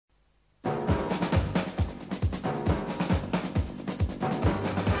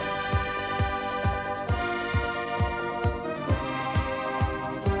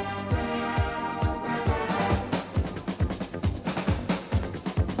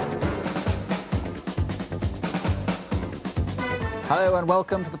Hello and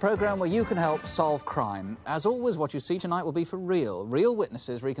welcome to the programme where you can help solve crime. As always, what you see tonight will be for real. Real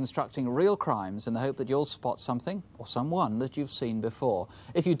witnesses reconstructing real crimes in the hope that you'll spot something or someone that you've seen before.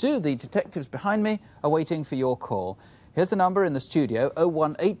 If you do, the detectives behind me are waiting for your call. Here's the number in the studio,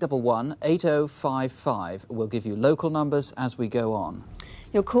 01811 8055. We'll give you local numbers as we go on.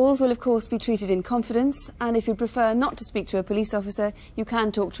 Your calls will of course be treated in confidence, and if you prefer not to speak to a police officer, you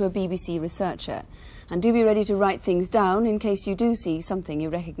can talk to a BBC researcher. And do be ready to write things down in case you do see something you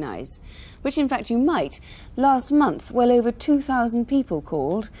recognise. Which in fact you might. Last month, well over 2,000 people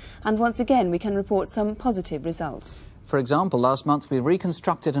called, and once again we can report some positive results. For example, last month we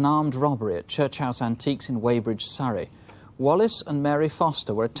reconstructed an armed robbery at Church House Antiques in Weybridge, Surrey. Wallace and Mary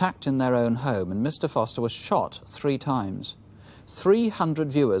Foster were attacked in their own home, and Mr. Foster was shot 3 times. 300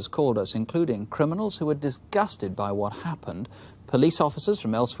 viewers called us, including criminals who were disgusted by what happened, police officers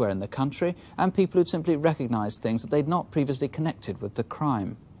from elsewhere in the country, and people who'd simply recognised things that they'd not previously connected with the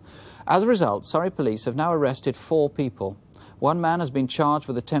crime. As a result, Surrey police have now arrested 4 people. 1 man has been charged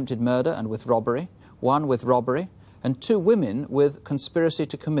with attempted murder and with robbery, 1 with robbery, and 2 women with conspiracy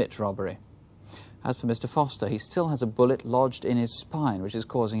to commit robbery. As for Mr. Foster, he still has a bullet lodged in his spine, which is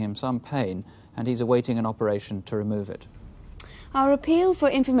causing him some pain, and he's awaiting an operation to remove it. Our appeal for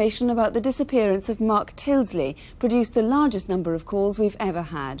information about the disappearance of Mark Tilsley produced the largest number of calls we've ever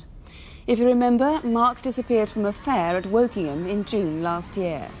had. If you remember, Mark disappeared from a fair at Wokingham in June last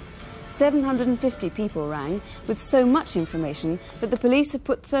year. 750 people rang with so much information that the police have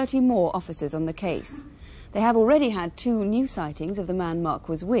put 30 more officers on the case. They have already had 2 new sightings of the man Mark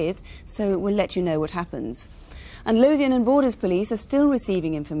was with, so we'll let you know what happens. And Lothian and Borders Police are still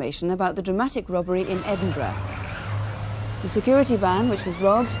receiving information about the dramatic robbery in Edinburgh. The security van, which was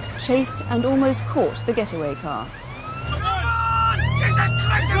robbed, chased and almost caught the getaway car. Come on! Jesus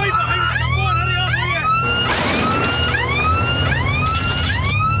Christ! Come on, hurry up,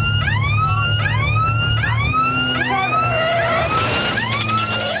 will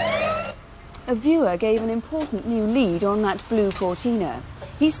you? A viewer gave an important new lead on that blue Cortina.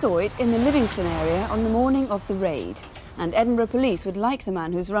 He saw it in the Livingston area on the morning of the raid. And Edinburgh Police would like the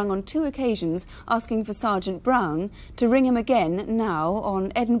man who's rung on 2 occasions asking for Sergeant Brown to ring him again now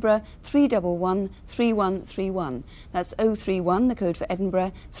on Edinburgh 311 3131. That's 031, the code for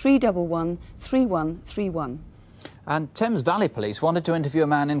Edinburgh, 311 3131. And Thames Valley Police wanted to interview a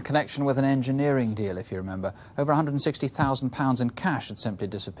man in connection with an engineering deal, if you remember. Over £160,000 in cash had simply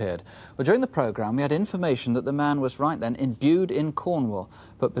disappeared. Well, during the programme, we had information that the man was right then imbued in Cornwall,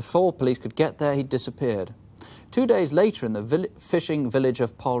 but before police could get there, he'd disappeared. 2 days later, in the fishing village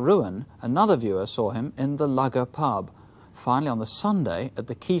of Polruan, another viewer saw him in the Lugger pub. Finally, on the Sunday, at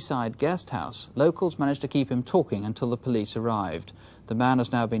the Quayside Guest House, locals managed to keep him talking until the police arrived. The man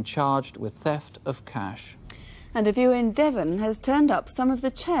has now been charged with theft of cash. And a viewer in Devon has turned up some of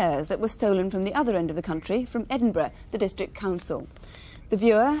the chairs that were stolen from the other end of the country, from Edinburgh, the district council. The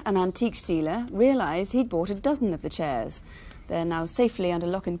viewer, an antique dealer, realised he'd bought a dozen of the chairs. They're now safely under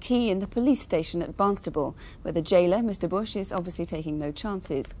lock and key in the police station at Barnstaple, where the jailer, Mr. Bush, is obviously taking no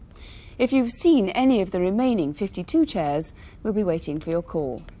chances. If you've seen any of the remaining 52 chairs, we'll be waiting for your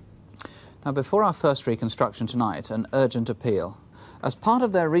call. Now, before our first reconstruction tonight, an urgent appeal. As part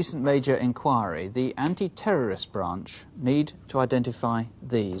of their recent major inquiry, the anti-terrorist branch need to identify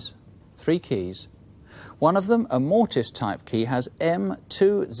these 3 keys. One of them, a mortise-type key, has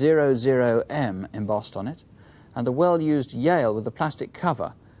M200M embossed on it, and the well-used Yale with the plastic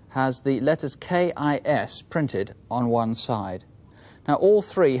cover has the letters KIS printed on one side. Now, all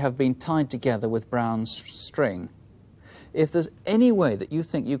 3 have been tied together with brown string. If there's any way that you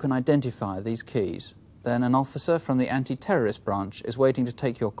think you can identify these keys, then an officer from the anti-terrorist branch is waiting to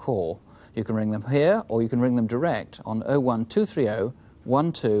take your call. You can ring them here, or you can ring them direct on 01230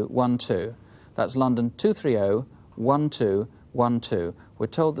 1212. That's London 230 1212. We're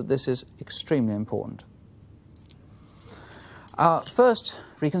told that this is extremely important. Our first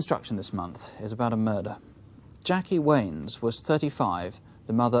reconstruction this month is about a murder. Jackie Waynes was 35,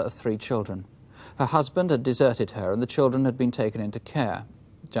 the mother of 3 children. Her husband had deserted her and the children had been taken into care.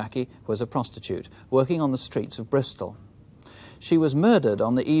 Jackie was a prostitute, working on the streets of Bristol. She was murdered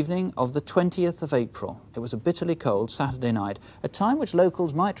on the evening of the 20th of April. It was a bitterly cold Saturday night, a time which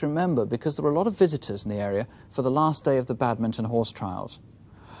locals might remember because there were a lot of visitors in the area for the last day of the badminton horse trials.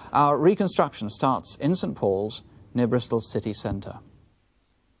 Our reconstruction starts in St Paul's, near Bristol's city centre.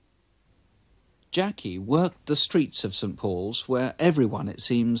 Jackie worked the streets of St Paul's, where everyone, it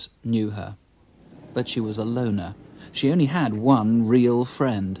seems, knew her. But she was a loner. She only had one real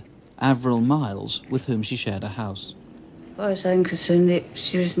friend, Avril Miles, with whom she shared a house. As far as I'm concerned,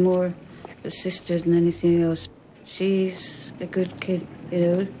 she was more a sister than anything else. She's a good kid, you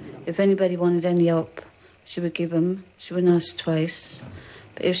know. If anybody wanted any help, she would give them. She wouldn't ask twice.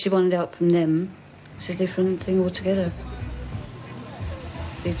 But if she wanted help from them, it's a different thing altogether.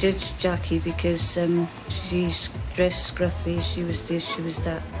 They judged Jackie because she's dressed scruffy, she was this, she was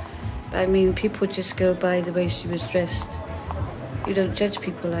that. But I mean, people just go by the way she was dressed. You don't judge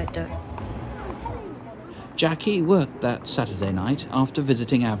people like that. Jackie worked that Saturday night after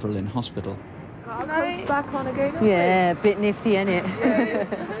visiting Avril in hospital. Coat's back on again. Yeah, a bit nifty, ain't it?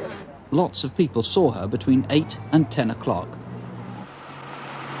 Lots of people saw her between 8 and 10 o'clock.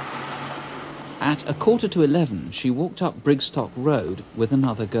 At 11:15, she walked up Brigstock Road with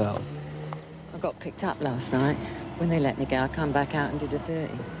another girl. I got picked up last night. When they let me go, I come back out and did a 30.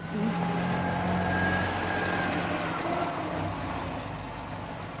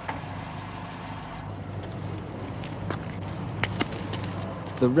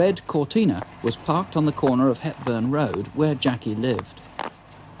 The red Cortina was parked on the corner of Hepburn Road where Jackie lived.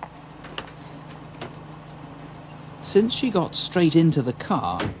 Since she got straight into the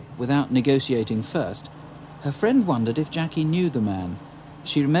car without negotiating first, her friend wondered if Jackie knew the man.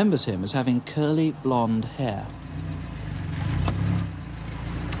 She remembers him as having curly blonde hair.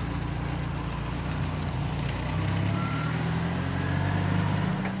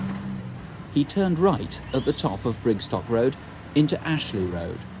 He turned right at the top of Brigstock Road into Ashley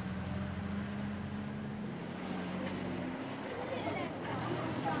Road.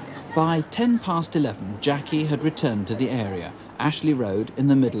 By 11:10, Jackie had returned to the area, Ashley Road in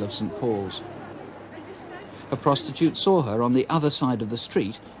the middle of St Paul's. A prostitute saw her on the other side of the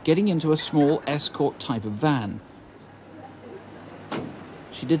street, getting into a small escort type of van.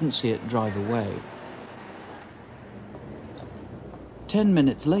 She didn't see it drive away. 10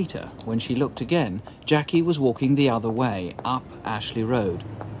 minutes later, when she looked again, Jackie was walking the other way, up Ashley Road.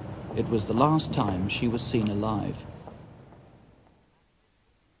 It was the last time she was seen alive.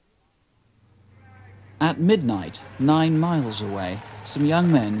 At midnight, 9 miles away, some young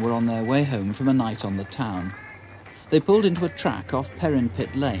men were on their way home from a night on the town. They pulled into a track off Perrin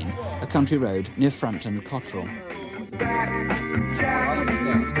Pit Lane, a country road near Frampton Cotterell.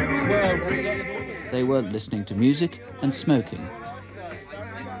 They were listening to music and smoking.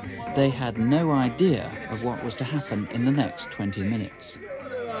 They had no idea of what was to happen in the next 20 minutes.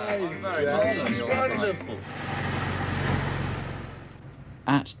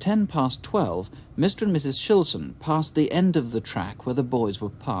 At 12:10, Mr. and Mrs. Shilson passed the end of the track where the boys were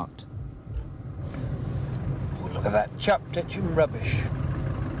parked. Look at that chap ditching rubbish.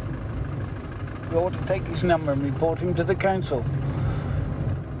 You ought to take his number and report him to the council.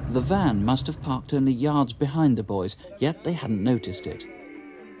 The van must have parked only yards behind the boys, yet they hadn't noticed it.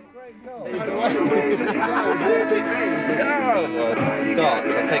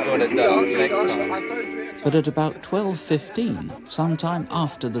 Darts, I'll take you on a darts next time. But at about 12:15, some time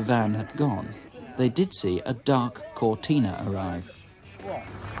after the van had gone, they did see a dark Cortina arrive.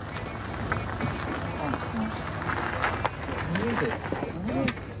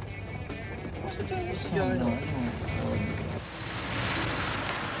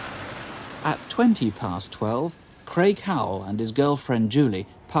 At 12:20, Craig Howell and his girlfriend Julie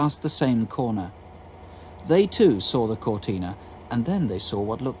passed the same corner. They too saw the Cortina, and then they saw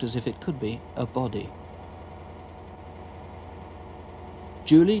what looked as if it could be a body.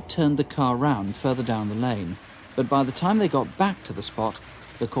 Julie turned the car round further down the lane, but by the time they got back to the spot,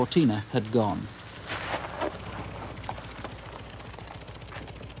 the Cortina had gone.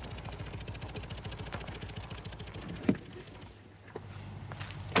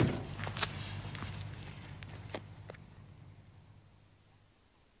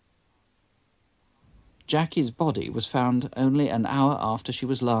 Jackie's body was found only an hour after she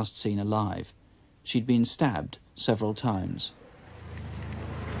was last seen alive. She'd been stabbed several times.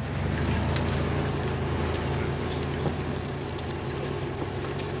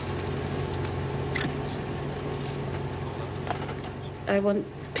 I want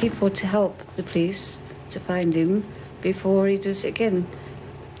people to help the police to find him before he does it again.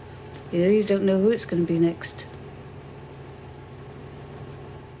 You know, you don't know who it's going to be next.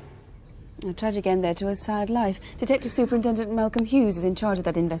 A tragic end there to a sad life. Detective Superintendent Malcolm Hughes is in charge of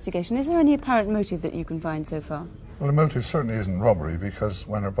that investigation. Is there any apparent motive that you can find so far? Well, the motive certainly isn't robbery, because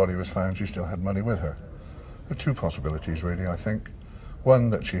when her body was found, she still had money with her. There are two possibilities, really, I think.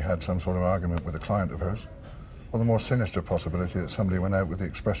 One, that she had some sort of argument with a client of hers, or the more sinister possibility that somebody went out with the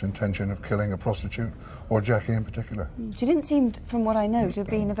express intention of killing a prostitute, or Jackie in particular. She didn't seem, from what I know, to have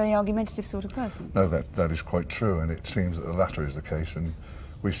been a very argumentative sort of person. No, that is quite true, and it seems that the latter is the case, and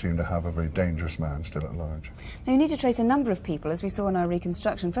we seem to have a very dangerous man still at large. Now, you need to trace a number of people, as we saw in our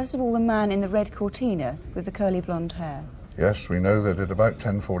reconstruction. First of all, the man in the red cortina with the curly blonde hair. Yes, we know that at about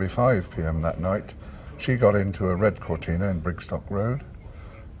 10:45 p.m. that night, she got into a red cortina in Brigstock Road.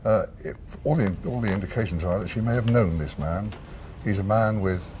 All the indications are that she may have known this man. He's a man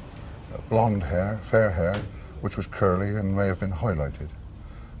with blonde hair, fair hair, which was curly and may have been highlighted.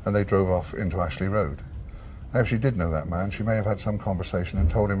 And they drove off into Ashley Road. Now, if she did know that man, she may have had some conversation and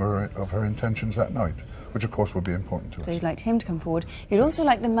told him of her intentions that night, which of course would be important to us. So you'd like him to come forward. You'd also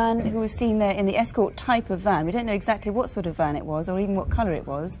like the man who was seen there in the escort type of van. We don't know exactly what sort of van it was or even what colour it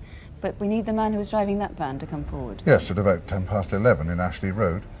was, but we need the man who was driving that van to come forward. Yes, at about 11:10 in Ashley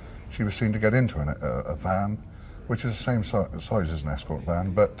Road, she was seen to get into a van, which is the same size as an escort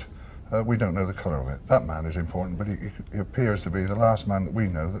van, but we don't know the colour of it. That man is important, but he appears to be the last man that we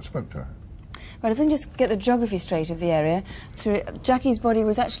know that spoke to her. Right, if we can just get the geography straight of the area. Jackie's body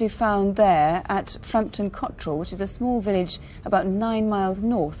was actually found there at Frampton Cottrell, which is a small village about 9 miles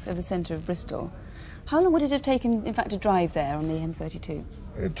north of the centre of Bristol. How long would it have taken, in fact, to drive there on the M32?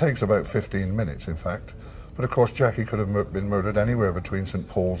 It takes about 15 minutes, in fact. But of course, Jackie could have been murdered anywhere between St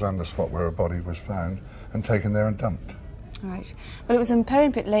Paul's and the spot where her body was found and taken there and dumped. Right. Well, it was in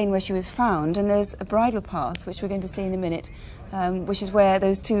Perrinpit Lane where she was found, and there's a bridle path, which we're going to see in a minute, which is where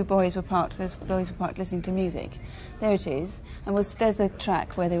those two boys were parked. Those boys were parked listening to music. There it is, and there's the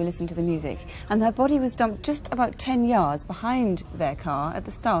track where they were listening to the music. And their body was dumped just about 10 yards behind their car at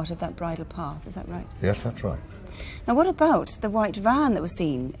the start of that bridle path. Is that right? Yes, that's right. Now, what about the white van that was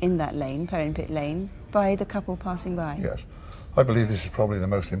seen in that lane, Perrinpit Lane, by the couple passing by? Yes. I believe this is probably the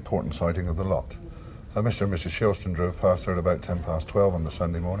most important sighting of the lot. Mr. and Mrs. Shilston drove past there at about 12:10 on the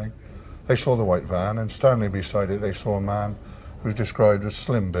Sunday morning. They saw the white van, and standing beside it they saw a man who's described as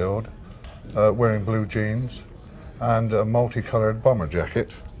slim build, wearing blue jeans and a multicoloured bomber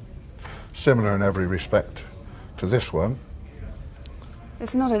jacket, similar in every respect to this one.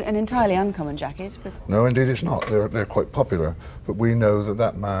 It's not an entirely uncommon jacket, but... No, indeed it's not. They're quite popular, but we know that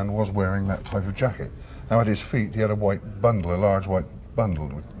that man was wearing that type of jacket. Now, at his feet he had a white bundle, a large white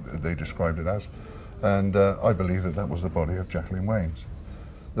bundle, they described it as. And I believe that was the body of Jacqueline Waynes.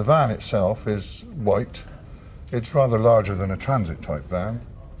 The van itself is white. It's rather larger than a transit type van,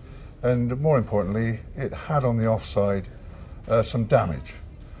 and more importantly, it had on the offside some damage.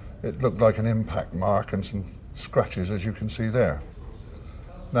 It looked like an impact mark and some scratches, as you can see there.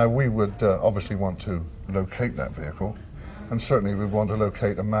 Now, we would obviously want to locate that vehicle, and certainly we'd want to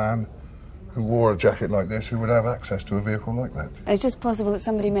locate a man who wore a jacket like this, who would have access to a vehicle like that. And it's just possible that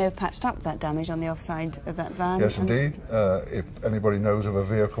somebody may have patched up that damage on the offside of that van. Yes, indeed. If anybody knows of a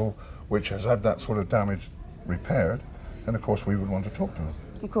vehicle which has had that sort of damage repaired, then of course we would want to talk to them.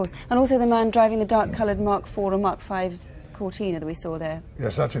 Of course. And also the man driving the dark-coloured Mark IV or Mark V Cortina that we saw there.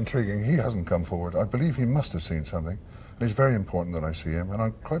 Yes, that's intriguing. He hasn't come forward. I believe he must have seen something. And it's very important that I see him, and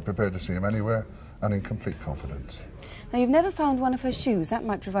I'm quite prepared to see him anywhere and in complete confidence. Now, you've never found one of her shoes. That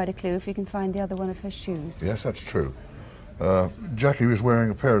might provide a clue if you can find the other one of her shoes. Yes, that's true. Jackie was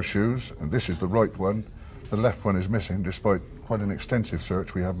wearing a pair of shoes, and this is the right one. The left one is missing. Despite quite an extensive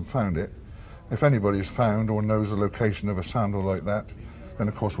search, we haven't found it. If anybody has found or knows the location of a sandal like that, then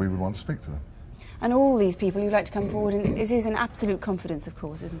of course we would want to speak to them. And all these people you'd like to come forward, and this is in absolute confidence, of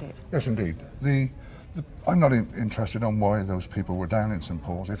course, isn't it? Yes, indeed. I'm not interested on why those people were down in St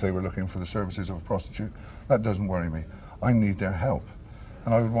Paul's, if they were looking for the services of a prostitute. That doesn't worry me. I need their help,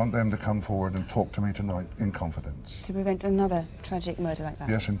 and I would want them to come forward and talk to me tonight in confidence. To prevent another tragic murder like that?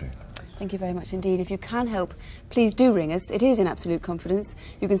 Yes, indeed. Thank you very much indeed. If you can help, please do ring us. It is in absolute confidence.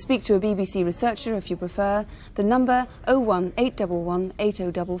 You can speak to a BBC researcher if you prefer. The number 01811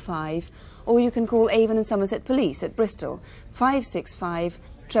 8055, or you can call Avon and Somerset Police at Bristol 565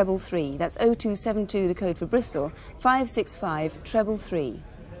 333. That's 0272, the code for Bristol, 565 333.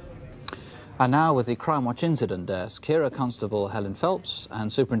 And now with the Crimewatch Incident Desk, here are Constable Helen Phelps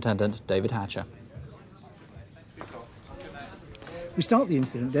and Superintendent David Hatcher. We start the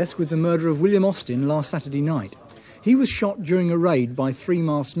incident desk with the murder of William Austin last Saturday night. He was shot during a raid by three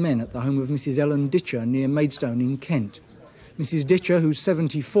masked men at the home of Mrs Ellen Ditcher near Maidstone in Kent. Mrs Ditcher, who's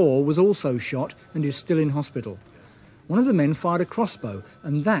 74, was also shot and is still in hospital. One of the men fired a crossbow,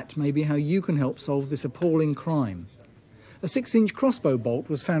 and that may be how you can help solve this appalling crime. A 6-inch crossbow bolt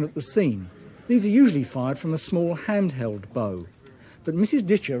was found at the scene. These are usually fired from a small handheld bow. But Mrs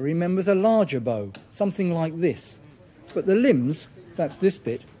Ditcher remembers a larger bow, something like this. But the limbs, that's this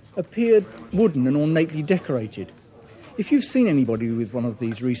bit, appeared wooden and ornately decorated. If you've seen anybody with one of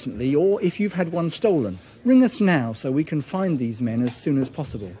these recently, or if you've had one stolen, ring us now so we can find these men as soon as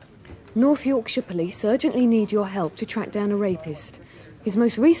possible. North Yorkshire Police urgently need your help to track down a rapist. His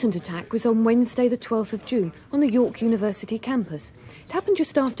most recent attack was on Wednesday the 12th of June on the York University campus. It happened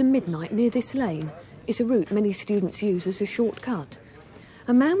just after midnight near this lane. It's a route many students use as a shortcut.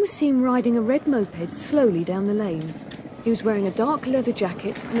 A man was seen riding a red moped slowly down the lane. He was wearing a dark leather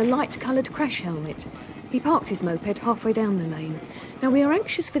jacket and a light-coloured crash helmet. He parked his moped halfway down the lane. Now, we are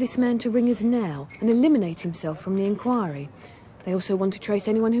anxious for this man to ring us now and eliminate himself from the inquiry. They also want to trace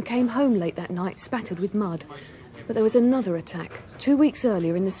anyone who came home late that night spattered with mud. But there was another attack, 2 weeks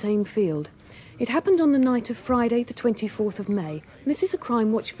earlier in the same field. It happened on the night of Friday, the 24th of May, and this is a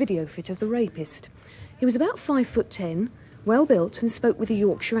Crimewatch video fit of the rapist. He was about 5'10", well-built and spoke with a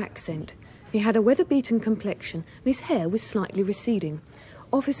Yorkshire accent. He had a weather-beaten complexion and his hair was slightly receding.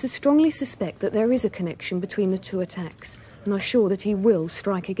 Officers strongly suspect that there is a connection between the two attacks and are sure that he will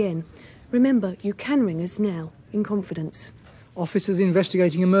strike again. Remember, you can ring us now, in confidence. Officers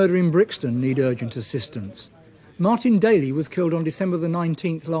investigating a murder in Brixton need urgent assistance. Martin Daly was killed on December the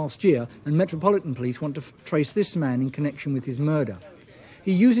 19th last year, and Metropolitan Police want to trace this man in connection with his murder.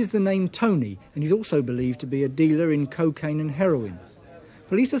 He uses the name Tony, and he's also believed to be a dealer in cocaine and heroin.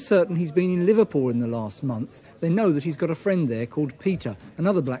 Police are certain he's been in Liverpool in the last month. They know that he's got a friend there called Peter,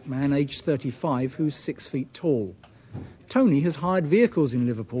 another black man aged 35 who's 6 feet tall. Tony has hired vehicles in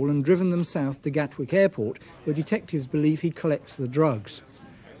Liverpool and driven them south to Gatwick Airport, where detectives believe he collects the drugs.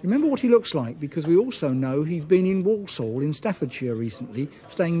 Remember what he looks like, because we also know he's been in Walsall in Staffordshire recently,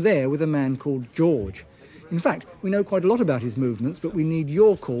 staying there with a man called George. In fact, we know quite a lot about his movements, but we need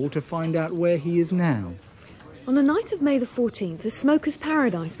your call to find out where he is now. On the night of May the 14th, the Smoker's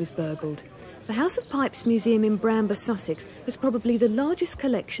Paradise was burgled. The House of Pipes Museum in Bramber, Sussex, has probably the largest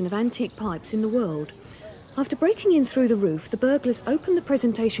collection of antique pipes in the world. After breaking in through the roof, the burglars opened the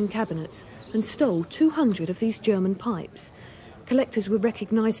presentation cabinets and stole 200 of these German pipes. Collectors would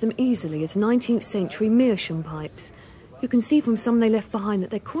recognise them easily as 19th century meerschaum pipes. You can see from some they left behind that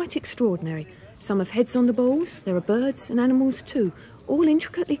they're quite extraordinary. Some have heads on the bowls, there are birds and animals too, all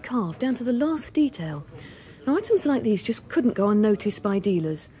intricately carved down to the last detail. Now, items like these just couldn't go unnoticed by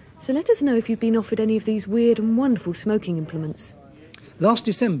dealers, so let us know if you've been offered any of these weird and wonderful smoking implements. Last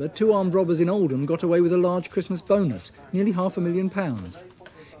December, 2 armed robbers in Oldham got away with a large Christmas bonus, nearly £500,000.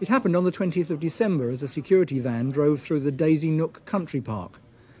 It happened on the 20th of December as a security van drove through the Daisy Nook Country Park.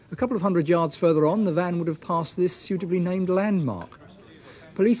 A couple of hundred yards further on, the van would have passed this suitably named landmark.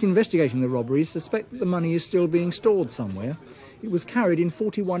 Police investigating the robberies suspect that the money is still being stored somewhere. It was carried in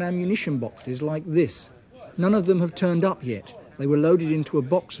 41 ammunition boxes like this. None of them have turned up yet. They were loaded into a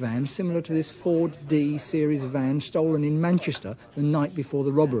box van similar to this Ford D series van stolen in Manchester the night before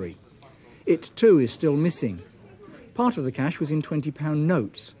the robbery. It too is still missing. Part of the cash was in £20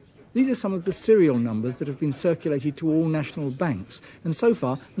 notes. These are some of the serial numbers that have been circulated to all national banks, and so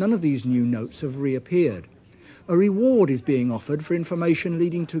far none of these new notes have reappeared. A reward is being offered for information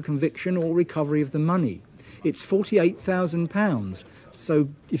leading to conviction or recovery of the money. It's £48,000, so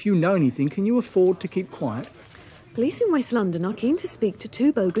if you know anything, can you afford to keep quiet? Police in West London are keen to speak to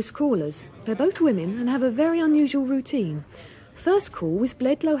 2 bogus callers. They're both women and have a very unusual routine. First call was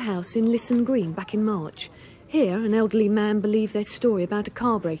Bledlow House in Lisson Green back in March. Here, an elderly man believed their story about a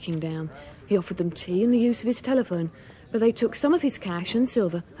car breaking down. He offered them tea and the use of his telephone, but they took some of his cash and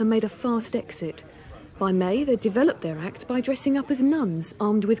silver and made a fast exit. By May, they developed their act by dressing up as nuns,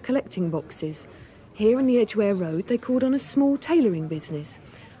 armed with collecting boxes. Here on the Edgware Road, they called on a small tailoring business.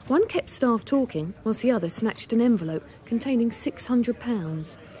 One kept staff talking, whilst the other snatched an envelope containing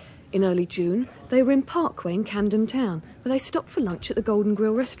 £600. In early June, they were in Parkway in Camden Town, where they stopped for lunch at the Golden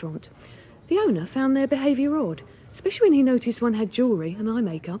Grill restaurant. The owner found their behaviour odd, especially when he noticed one had jewellery and eye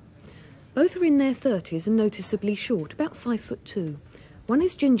makeup. Both are in their 30s and noticeably short, about 5'2". One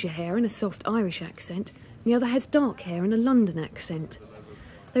has ginger hair and a soft Irish accent, and the other has dark hair and a London accent.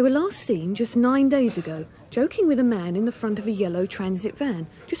 They were last seen just 9 days ago, joking with a man in the front of a yellow transit van,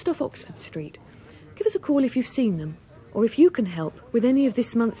 just off Oxford Street. Give us a call if you've seen them, or if you can help with any of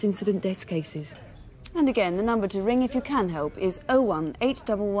this month's incident desk cases. And again, the number to ring if you can help is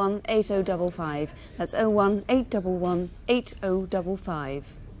 01811 8055. That's 01811 8055.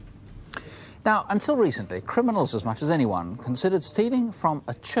 Now, until recently, criminals as much as anyone considered stealing from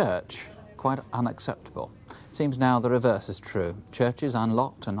a church quite unacceptable. It seems now the reverse is true. Churches,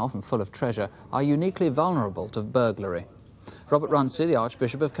 unlocked and often full of treasure, are uniquely vulnerable to burglary. Robert Runcie, the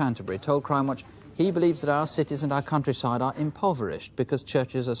Archbishop of Canterbury, told Crimewatch he believes that our cities and our countryside are impoverished because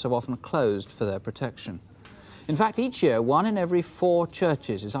churches are so often closed for their protection. In fact, each year, 1 in every 4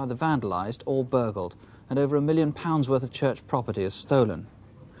 churches is either vandalised or burgled, and over £1 million worth of church property is stolen.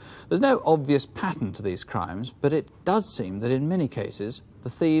 There's no obvious pattern to these crimes, but it does seem that in many cases, the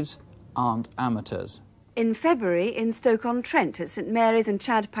thieves aren't amateurs. In February, in Stoke-on-Trent at St Mary's and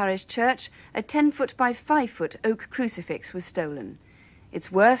Chad Parish Church, a 10-foot by 5-foot oak crucifix was stolen.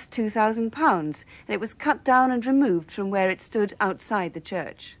 It's worth £2,000 and it was cut down and removed from where it stood outside the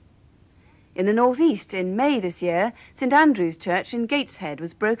church. In the northeast, in May this year, St Andrew's Church in Gateshead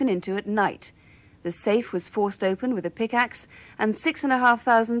was broken into at night. The safe was forced open with a pickaxe and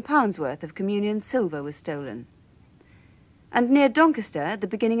 £6,500 worth of communion silver was stolen. And near Doncaster, at the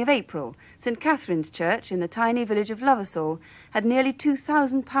beginning of April, St Catherine's Church in the tiny village of Loversall had nearly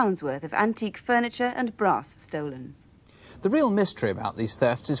 £2,000 worth of antique furniture and brass stolen. The real mystery about these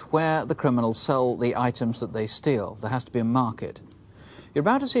thefts is where the criminals sell the items that they steal. There has to be a market. You're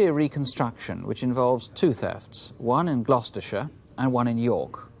about to see a reconstruction which involves two thefts, one in Gloucestershire and one in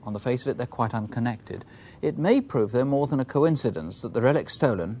York. On the face of it, they're quite unconnected. It may prove they're more than a coincidence that the relics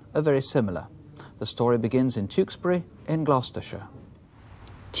stolen are very similar. The story begins in Tewkesbury in Gloucestershire.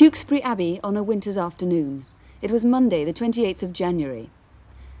 Tewkesbury Abbey on a winter's afternoon. It was Monday, the 28th of January.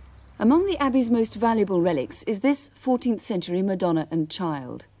 Among the Abbey's most valuable relics is this 14th century Madonna and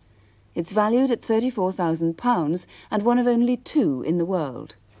Child. It's valued at £34,000 and one of only two in the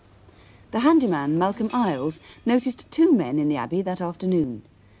world. The handyman, Malcolm Isles, noticed two men in the Abbey that afternoon.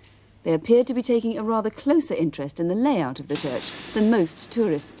 They appeared to be taking a rather closer interest in the layout of the church than most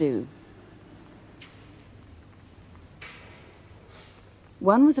tourists do.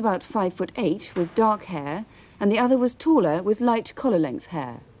 One was about 5'8" with dark hair, and the other was taller with light collar-length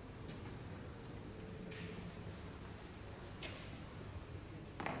hair.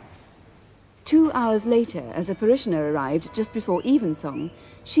 Two hours later, as a parishioner arrived just before evensong,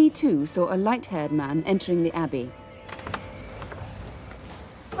 she too saw a light-haired man entering the abbey.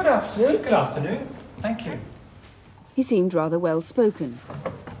 Good afternoon. Good afternoon. Thank you. He seemed rather well-spoken.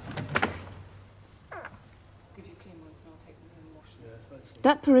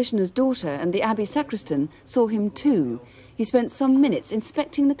 That parishioner's daughter and the abbey sacristan saw him too. He spent some minutes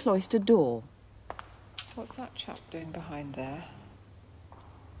inspecting the cloister door. What's that chap doing behind there?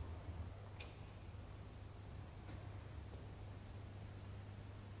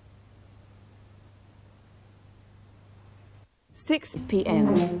 "6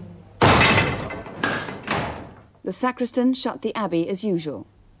 p.m. The sacristan shut the abbey as usual.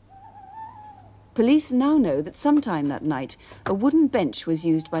 Police now know that sometime that night a wooden bench was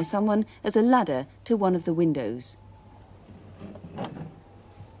used by someone as a ladder to one of the windows.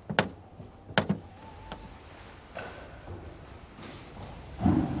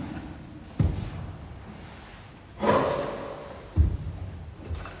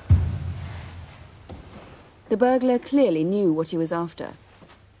 The burglar clearly knew what he was after.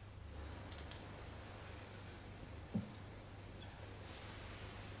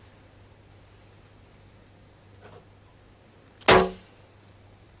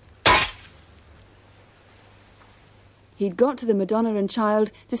 He'd got to the Madonna and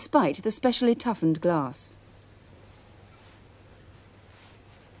Child despite the specially toughened glass.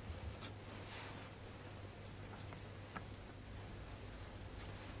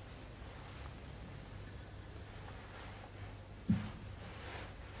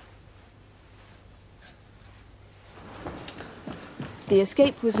 The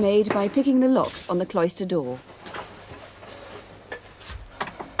escape was made by picking the lock on the cloister door.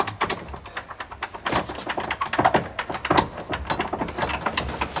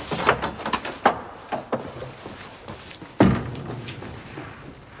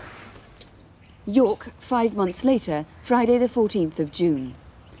 York, 5 months later, Friday the 14th of June.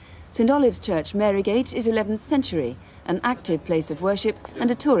 St Olave's Church, Marygate, is 11th century, an active place of worship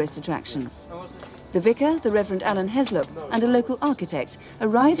and a tourist attraction. The vicar, the Reverend Alan Heslop, and a local architect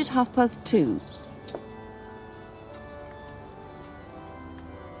arrived at 2:30.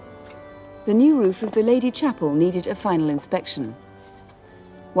 The new roof of the Lady Chapel needed a final inspection.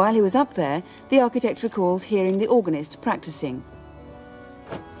 While he was up there, the architect recalls hearing the organist practicing.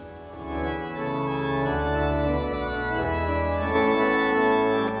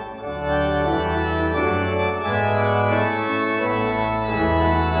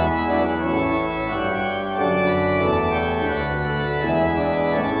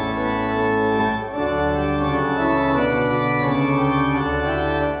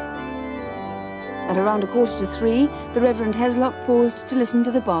 At around 2:45, the Reverend Heslop paused to listen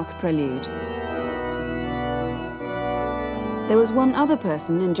to the Bach prelude. There was one other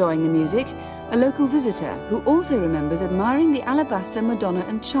person enjoying the music, a local visitor who also remembers admiring the alabaster Madonna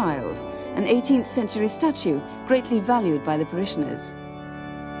and Child, an 18th century statue greatly valued by the parishioners.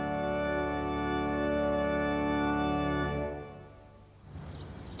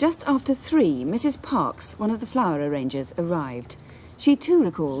 Just after 3, Mrs. Parks, one of the flower arrangers, arrived. She too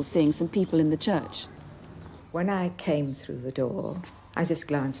recalls seeing some people in the church. When I came through the door, I just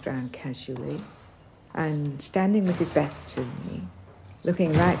glanced round casually, and standing with his back to me,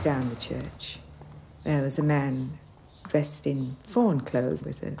 looking right down the church, there was a man dressed in fawn clothes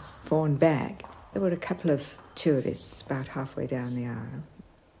with a fawn bag. There were a couple of tourists about halfway down the aisle.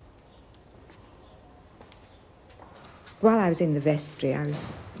 While I was in the vestry, I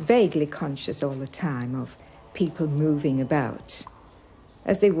was vaguely conscious all the time of people moving about,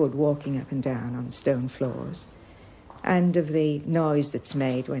 as they would walking up and down on stone floors, and of the noise that's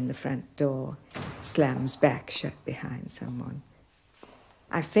made when the front door slams back shut behind someone.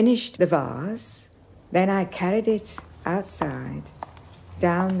 I finished the vase, then I carried it outside,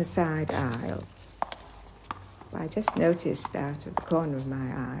 down the side aisle. I just noticed out of the corner of my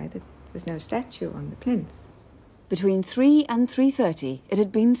eye that there was no statue on the plinth. Between 3 and 3:30, it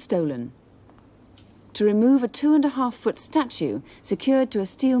had been stolen. To remove a 2.5-foot statue secured to a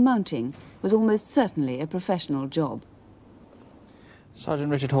steel mounting was almost certainly a professional job.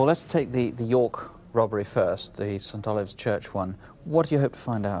 Sergeant Richard Hall, let's take the York robbery first, the St Olave's Church one. What do you hope to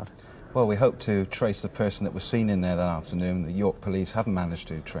find out? Well, we hope to trace the person that was seen in there that afternoon. The York police haven't managed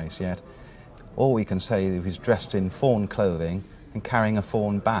to trace yet. All we can say is he was dressed in fawn clothing and carrying a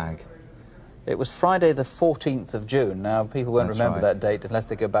fawn bag. It was Friday the 14th of June. Now, people won't remember that date unless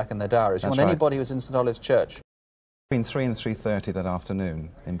they go back in their diaries. You want anybody who was in St Olave's Church? Between 3 and 3:30 that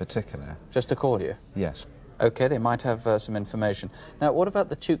afternoon, in particular. Just to call you? Yes. OK, they might have some information. Now, what about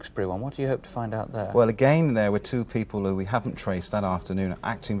the Tewkesbury one? What do you hope to find out there? Well, again, there were two people who we haven't traced that afternoon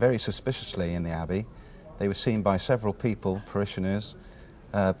acting very suspiciously in the Abbey. They were seen by several people, parishioners.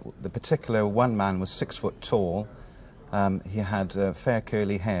 The particular one man was 6 foot tall. He had fair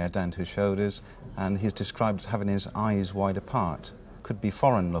curly hair down to his shoulders, and he was described as having his eyes wide apart. Could be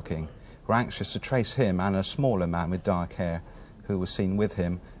foreign looking. We're anxious to trace him and a smaller man with dark hair who was seen with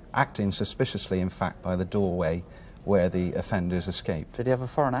him, acting suspiciously, in fact, by the doorway where the offenders escaped. Did he have a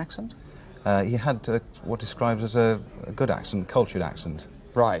foreign accent? He had what described as a good accent, cultured accent.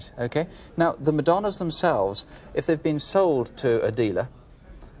 Right, OK. Now, the Madonnas themselves, if they've been sold to a dealer,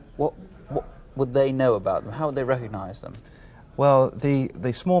 what would they know about them? How would they recognise them? Well, the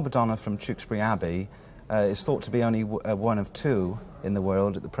small Madonna from Tewkesbury Abbey is thought to be only one of two in the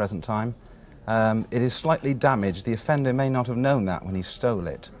world at the present time. It is slightly damaged. The offender may not have known that when he stole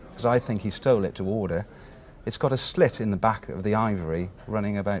it, because I think he stole it to order. It's got a slit in the back of the ivory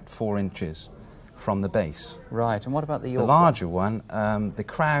running about 4 inches from the base. Right, and what about the York? The larger one, the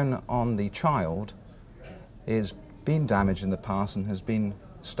crown on the child is been damaged in the past and has been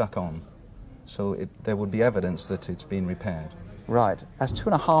stuck on. So there would be evidence that it's been repaired. Right. That's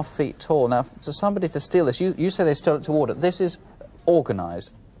 2.5 feet tall. Now, for somebody to steal this, you say they stole it to order. This is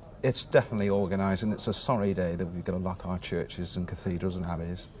organised. It's definitely organised, and it's a sorry day that we've got to lock our churches and cathedrals and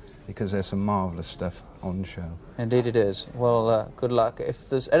abbeys, because there's some marvellous stuff on show. Indeed it is. Well, good luck. If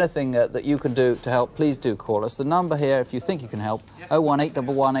there's anything that you can do to help, please do call us. The number here, if you think you can help,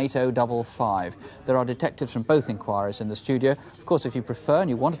 018118055. There are detectives from both inquiries in the studio. Of course, if you prefer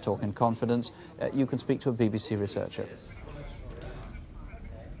and you want to talk in confidence, you can speak to a BBC researcher.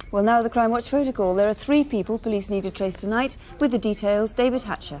 Well, now the Crimewatch protocol. There are 3 people police need to trace tonight. With the details, David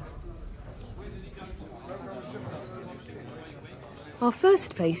Hatcher. Our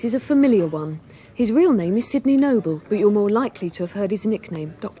first face is a familiar one. His real name is Sidney Noble, but you're more likely to have heard his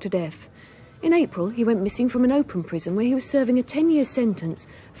nickname, Dr. Death. In April, he went missing from an open prison where he was serving a 10-year sentence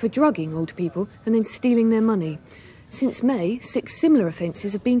for drugging old people and then stealing their money. Since May, 6 similar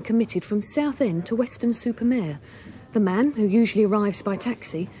offences have been committed from Southend to Weston-super-Mare. The man, who usually arrives by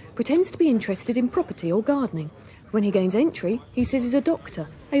taxi, pretends to be interested in property or gardening. When he gains entry, he says he's a doctor,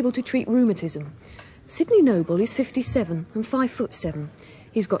 able to treat rheumatism. Sidney Noble is 57 and 5'7".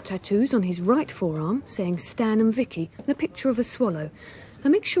 He's got tattoos on his right forearm saying Stan and Vicky and a picture of a swallow. Now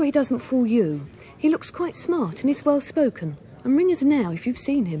make sure he doesn't fool you. He looks quite smart and is well spoken. And ring us now if you've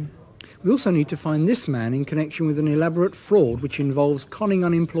seen him. We also need to find this man in connection with an elaborate fraud which involves conning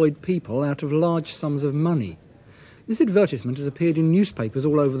unemployed people out of large sums of money. This advertisement has appeared in newspapers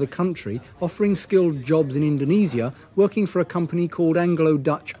all over the country, offering skilled jobs in Indonesia, working for a company called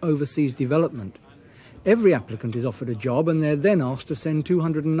Anglo-Dutch Overseas Development. Every applicant is offered a job and they're then asked to send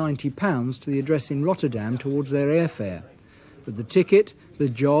 £290 to the address in Rotterdam towards their airfare. But the ticket, the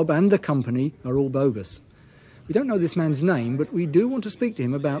job and the company are all bogus. We don't know this man's name, but we do want to speak to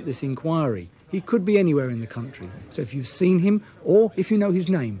him about this inquiry. He could be anywhere in the country, so if you've seen him or if you know his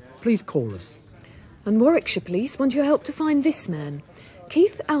name, please call us. And Warwickshire Police want your help to find this man.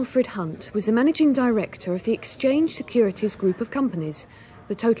 Keith Alfred Hunt was the managing director of the Exchange Securities Group of Companies.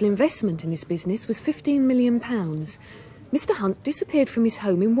 The total investment in this business was £15 million. Mr. Hunt disappeared from his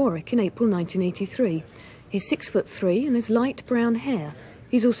home in Warwick in April 1983. He's 6'3" and has light brown hair.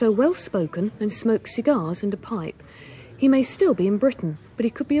 He's also well-spoken and smokes cigars and a pipe. He may still be in Britain, but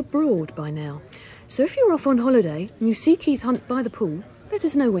he could be abroad by now. So if you're off on holiday and you see Keith Hunt by the pool, let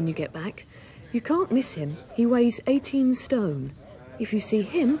us know when you get back. You can't miss him. He weighs 18 stone. If you see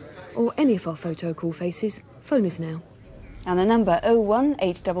him, or any of our photo call faces, phone us now. And the number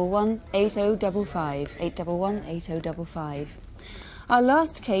 01811 8055, 811 8055. Our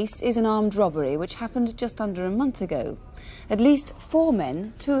last case is an armed robbery which happened just under a month ago. At least 4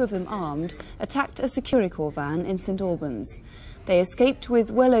 men, 2 of them armed, attacked a Securicor van in St Albans. They escaped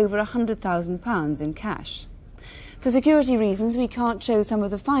with well over £100,000 in cash. For security reasons, we can't show some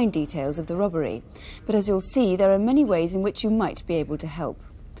of the fine details of the robbery, but as you'll see, there are many ways in which you might be able to help.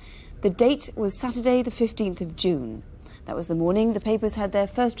 The date was Saturday the 15th of June. That was the morning the papers had their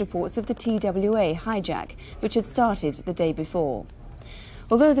first reports of the TWA hijack, which had started the day before.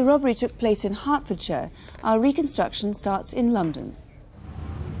 Although the robbery took place in Hertfordshire, our reconstruction starts in London.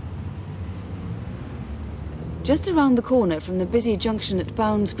 Just around the corner from the busy junction at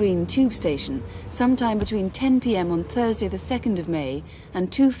Bounds Green tube station, sometime between 10 p.m. on Thursday the 2nd of May and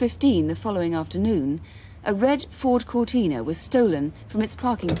 2:15 the following afternoon, a red Ford Cortina was stolen from its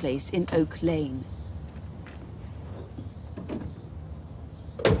parking place in Oak Lane.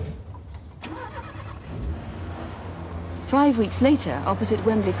 Five weeks later, opposite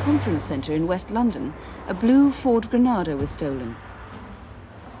Wembley Conference Centre in West London, a blue Ford Granada was stolen.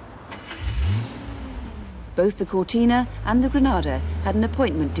 Both the Cortina and the Granada had an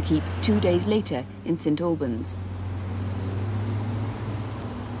appointment to keep 2 days later in St Albans.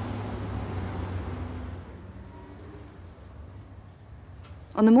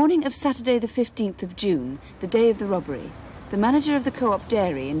 On the morning of Saturday the 15th of June, the day of the robbery, the manager of the Co-op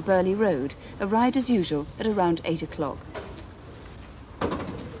Dairy in Burley Road arrived as usual at around 8 o'clock.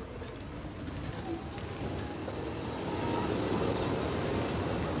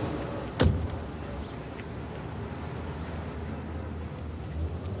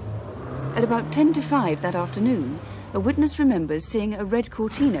 At about 10 to 5 that afternoon, a witness remembers seeing a red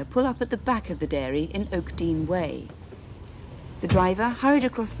Cortina pull up at the back of the dairy in Oakdean Way. The driver hurried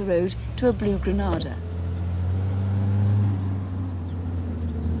across the road to a blue Granada.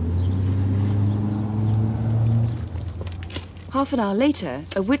 Half an hour later,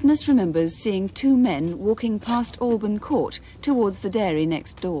 a witness remembers seeing 2 men walking past Alban Court towards the dairy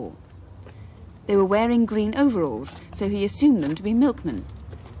next door. They were wearing green overalls, so he assumed them to be milkmen.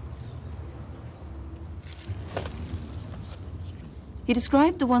 He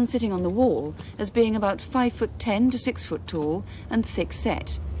described the one sitting on the wall as being about 5'10" to 6 foot tall and thick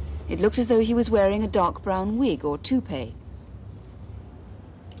set. It looked as though he was wearing a dark brown wig or toupee.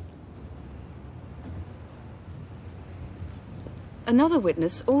 Another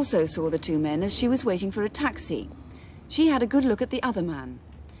witness also saw the 2 men as she was waiting for a taxi. She had a good look at the other man.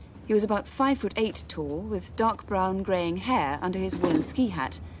 He was about 5'8" tall, with dark brown greying hair under his woolen ski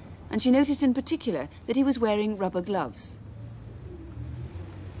hat, and she noticed in particular that he was wearing rubber gloves.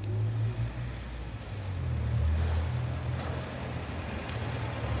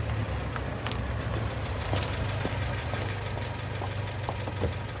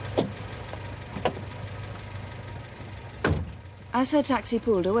 As her taxi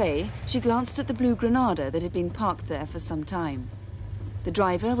pulled away, she glanced at the blue Granada that had been parked there for some time. The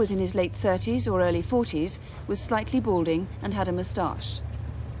driver was in his late 30s or early 40s, was slightly balding and had a moustache.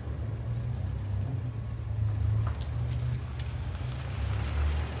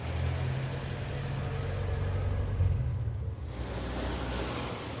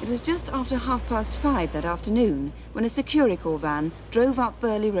 It was just after 5:30 that afternoon when a Securicor van drove up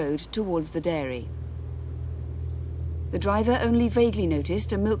Burley Road towards the dairy. The driver only vaguely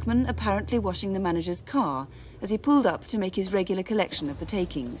noticed a milkman apparently washing the manager's car as he pulled up to make his regular collection of the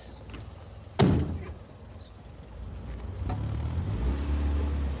takings.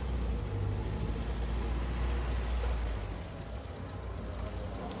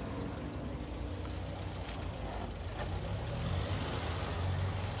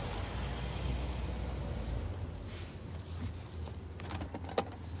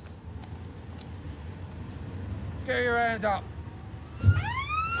 Get your hands up.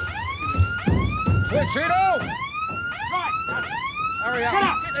 Switch it on! Right, that's... Hurry up. Shut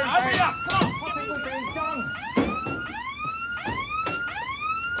up! Get them Hurry hands. up! Come on! I think we're being done.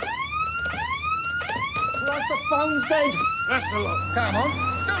 Christ, the phone's dead. That's a lot. Come on,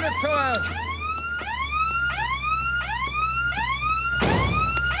 do the tours.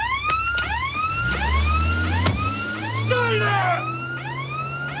 Stay there!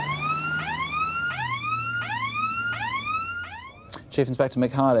 Chief Inspector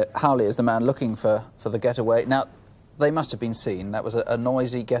Mick Howley is the man looking for the getaway. Now, they must have been seen. That was a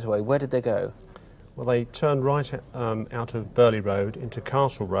noisy getaway. Where did they go? Well, they turned right out of Burley Road into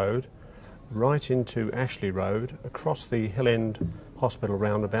Castle Road, right into Ashley Road, across the Hill End Hospital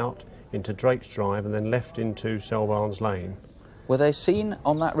roundabout, into Drake's Drive, and then left into Selvarns Lane. Were they seen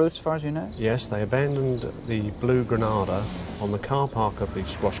on that route, as far as you know? Yes, they abandoned the Blue Granada on the car park of the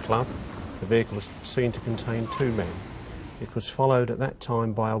Squash Club. The vehicle was seen to contain 2 men. It was followed at that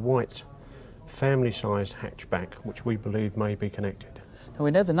time by a white, family-sized hatchback, which we believe may be connected. Now,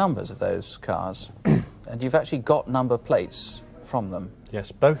 we know the numbers of those cars, and you've actually got number plates from them.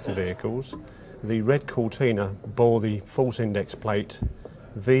 Yes, both the vehicles. The red Cortina bore the false index plate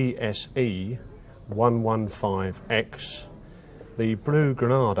VSE 115X. The Blue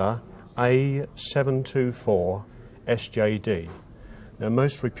Granada A724 SJD. Now,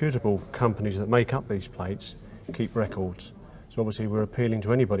 most reputable companies that make up these plates keep records, so obviously we're appealing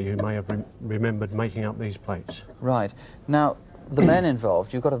to anybody who may have remembered making up these plates. Right. Now, the men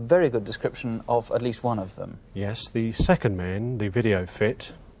involved, you've got a very good description of at least one of them. Yes, the second man, the video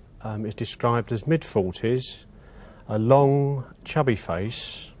fit, is described as mid-40s, a long, chubby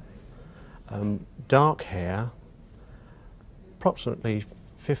face, dark hair, approximately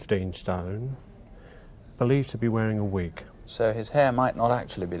 15 stone, believed to be wearing a wig. So his hair might not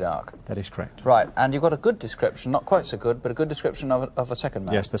actually be dark. That is correct. Right, and you've got a good description, not quite so good, but a good description of a second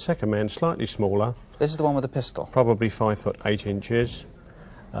man. Yes, the second man, slightly smaller. This is the one with the pistol. Probably 5 foot 8 inches.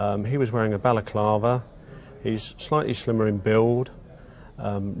 He was wearing a balaclava. He's slightly slimmer in build,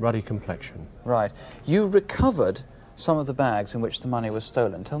 ruddy complexion. Right. You recovered some of the bags in which the money was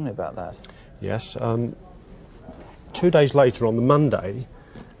stolen. Tell me about that. Yes. 2 days later, on the Monday,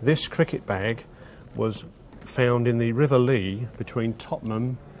 this cricket bag was found in the River Lee between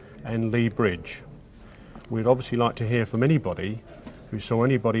Tottenham and Lee Bridge. We'd obviously like to hear from anybody who saw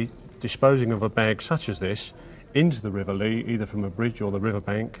anybody disposing of a bag such as this into the River Lee, either from a bridge or the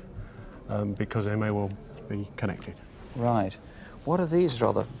riverbank, because they may well be connected. Right. What are these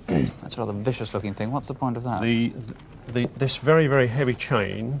rather... that's a rather vicious-looking thing. What's the point of that? This very, very heavy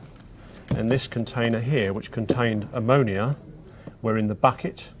chain and this container here, which contained ammonia, were in the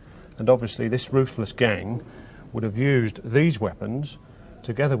bucket, and obviously this ruthless gang would have used these weapons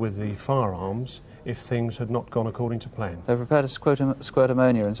together with the firearms if things had not gone according to plan. They're prepared to squirt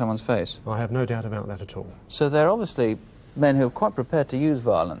ammonia in someone's face? I have no doubt about that at all. So they're obviously men who are quite prepared to use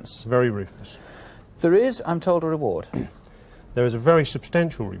violence. Very ruthless. There is, I'm told, a reward. There is a very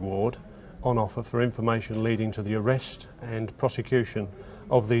substantial reward on offer for information leading to the arrest and prosecution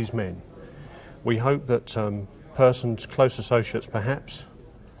of these men. We hope that persons, close associates perhaps,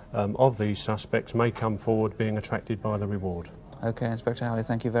 of these suspects may come forward being attracted by the reward. OK, Inspector Howley,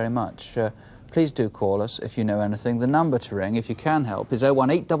 thank you very much. Please do call us if you know anything. The number to ring, if you can help, is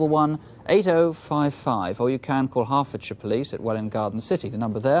 01811 8055, or you can call Hertfordshire Police at Welwyn Garden City. The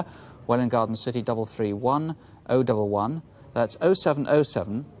number there, Welwyn Garden City 331 011. That's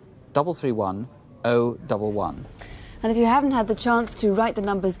 0707 331 011. And if you haven't had the chance to write the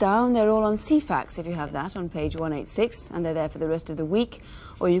numbers down, they're all on CFAX, if you have that, on page 186, and they're there for the rest of the week.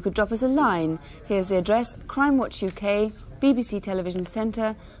 Or you could drop us a line. Here's the address: Crimewatch UK, BBC Television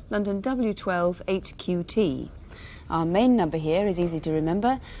Centre, London W12 8QT. Our main number here is easy to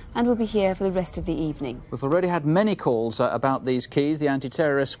remember, and we'll be here for the rest of the evening. We've already had many calls about these keys. The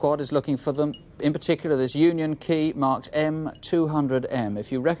anti-terrorist squad is looking for them. In particular, this Union key marked M200M.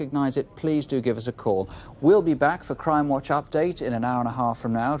 If you recognise it, please do give us a call. We'll be back for Crimewatch Update in an hour and a half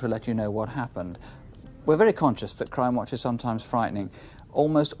from now to let you know what happened. We're very conscious that Crimewatch is sometimes frightening.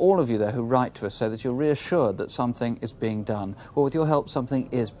 Almost all of you there who write to us say that you're reassured that something is being done. Well, with your help, something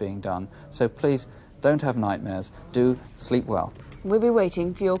is being done. So please, don't have nightmares. Do sleep well. We'll be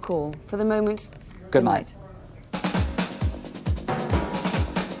waiting for your call. For the moment, good night.